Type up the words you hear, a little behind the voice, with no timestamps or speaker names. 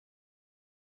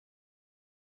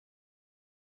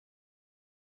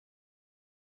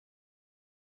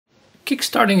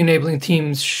Kickstarting enabling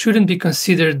teams shouldn't be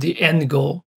considered the end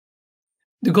goal.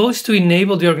 The goal is to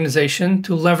enable the organization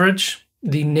to leverage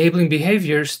the enabling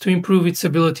behaviors to improve its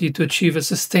ability to achieve a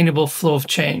sustainable flow of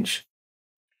change.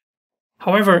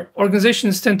 However,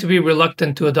 organizations tend to be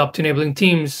reluctant to adopt enabling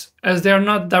teams as they are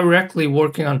not directly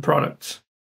working on products.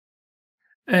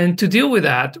 And to deal with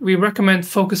that, we recommend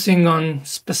focusing on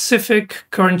specific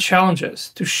current challenges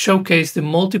to showcase the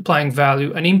multiplying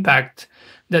value and impact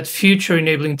that future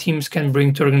enabling teams can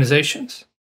bring to organizations.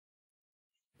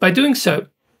 By doing so,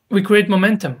 we create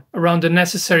momentum around the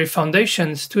necessary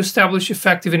foundations to establish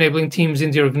effective enabling teams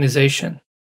in the organization.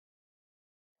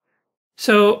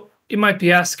 So, you might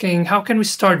be asking, how can we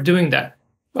start doing that?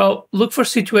 Well, look for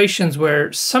situations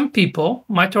where some people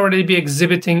might already be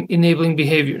exhibiting enabling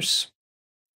behaviors.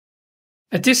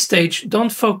 At this stage,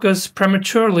 don't focus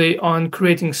prematurely on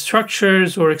creating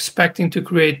structures or expecting to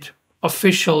create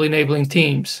official enabling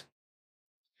teams.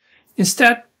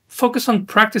 Instead, focus on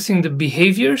practicing the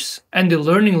behaviors and the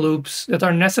learning loops that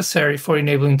are necessary for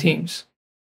enabling teams.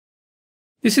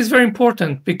 This is very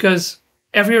important because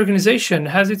every organization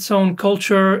has its own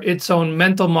culture, its own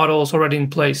mental models already in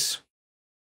place.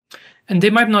 And they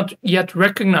might not yet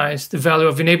recognize the value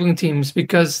of enabling teams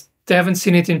because they haven't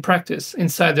seen it in practice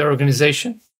inside their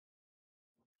organization.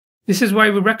 This is why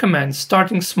we recommend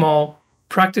starting small,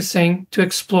 practicing to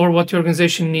explore what your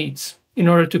organization needs in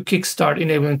order to kickstart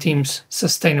enabling teams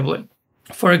sustainably.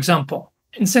 For example,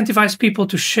 incentivize people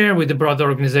to share with the broader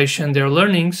organization their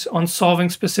learnings on solving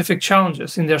specific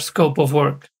challenges in their scope of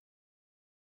work.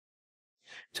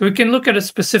 So we can look at a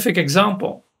specific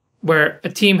example where a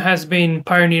team has been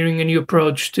pioneering a new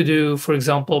approach to do, for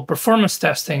example, performance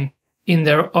testing in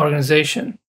their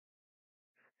organization.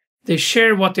 They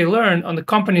share what they learned on the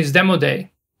company's demo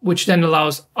day, which then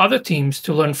allows other teams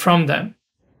to learn from them.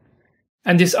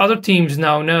 And these other teams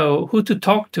now know who to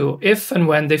talk to if and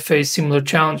when they face similar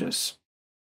challenges.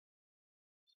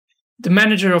 The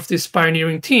manager of this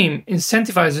pioneering team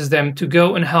incentivizes them to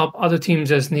go and help other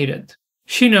teams as needed.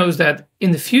 She knows that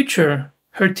in the future,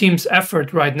 her team's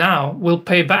effort right now will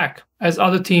pay back, as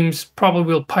other teams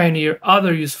probably will pioneer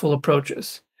other useful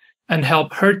approaches and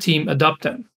help her team adopt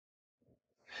them.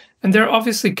 And there are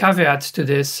obviously caveats to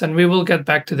this, and we will get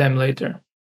back to them later.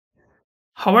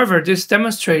 However, this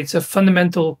demonstrates a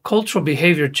fundamental cultural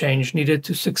behavior change needed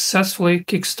to successfully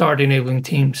kickstart enabling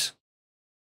teams.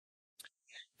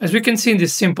 As we can see in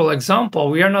this simple example,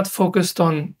 we are not focused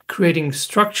on creating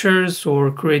structures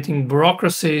or creating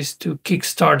bureaucracies to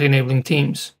kickstart enabling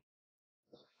teams.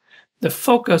 The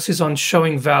focus is on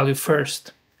showing value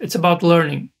first. It's about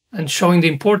learning and showing the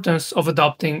importance of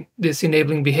adopting these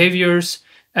enabling behaviors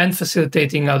and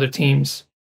facilitating other teams.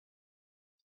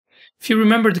 If you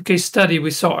remember the case study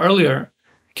we saw earlier,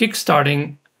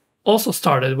 kickstarting also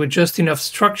started with just enough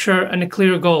structure and a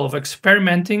clear goal of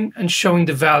experimenting and showing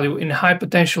the value in high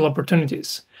potential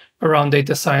opportunities around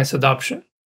data science adoption.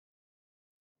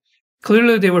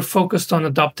 Clearly, they were focused on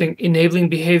adopting enabling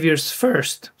behaviors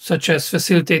first, such as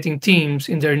facilitating teams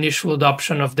in their initial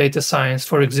adoption of data science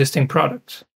for existing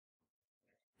products.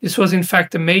 This was in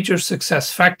fact a major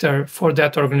success factor for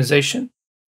that organization,